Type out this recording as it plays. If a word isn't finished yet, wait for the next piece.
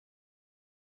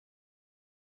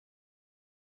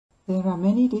There are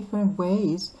many different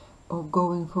ways of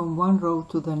going from one row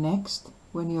to the next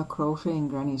when you're crocheting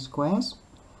granny squares,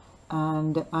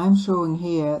 and I'm showing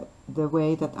here the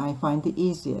way that I find the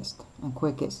easiest and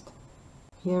quickest.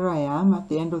 Here I am at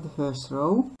the end of the first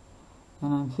row,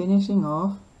 and I'm finishing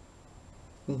off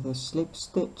with a slip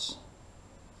stitch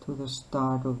to the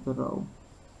start of the row.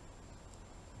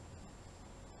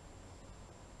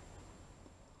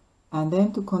 And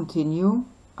then to continue,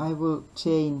 I will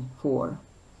chain 4.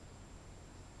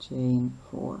 Chain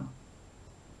 4.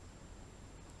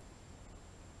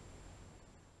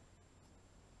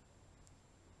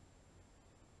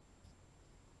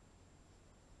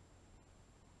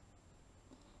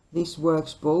 This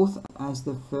works both as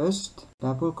the first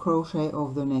double crochet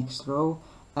of the next row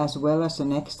as well as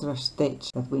an extra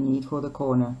stitch that we need for the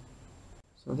corner.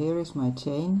 So here is my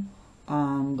chain,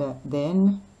 and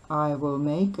then I will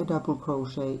make a double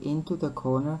crochet into the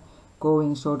corner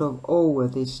going sort of over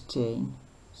this chain.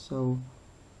 So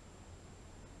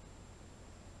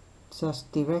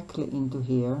just directly into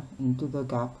here, into the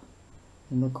gap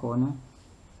in the corner.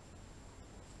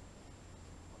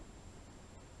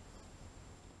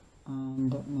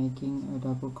 And making a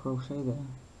double crochet there.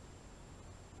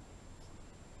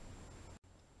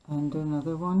 And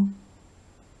another one.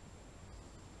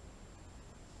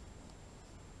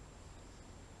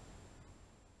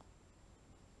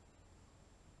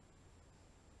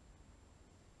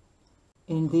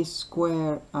 In this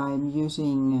square I'm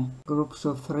using groups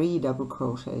of 3 double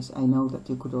crochets. I know that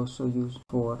you could also use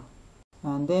 4.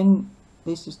 And then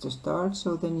this is the start,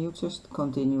 so then you just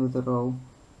continue the row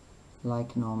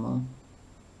like normal.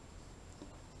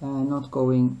 Not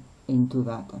going into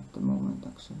that at the moment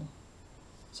actually.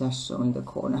 Just showing the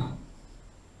corner.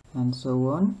 And so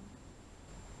on.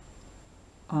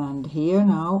 And here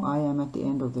now I am at the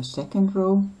end of the second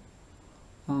row.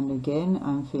 And again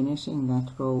I'm finishing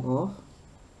that row off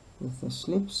with a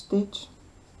slip stitch,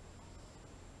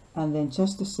 and then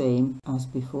just the same as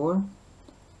before,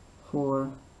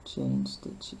 4 chain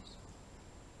stitches.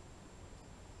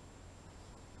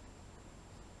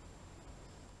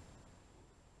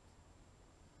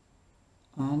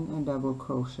 And a double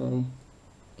crochet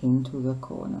into the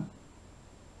corner.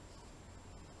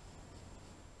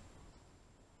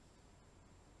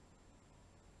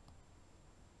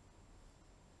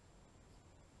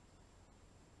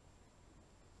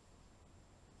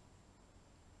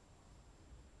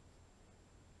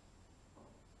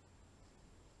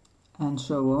 And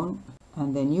so on,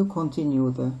 and then you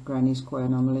continue the granny square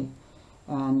normally.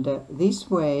 And this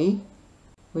way,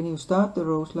 when you start the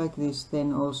rows like this,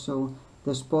 then also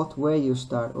the spot where you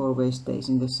start always stays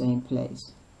in the same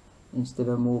place instead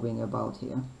of moving about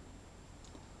here.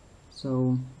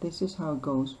 So this is how it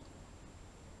goes.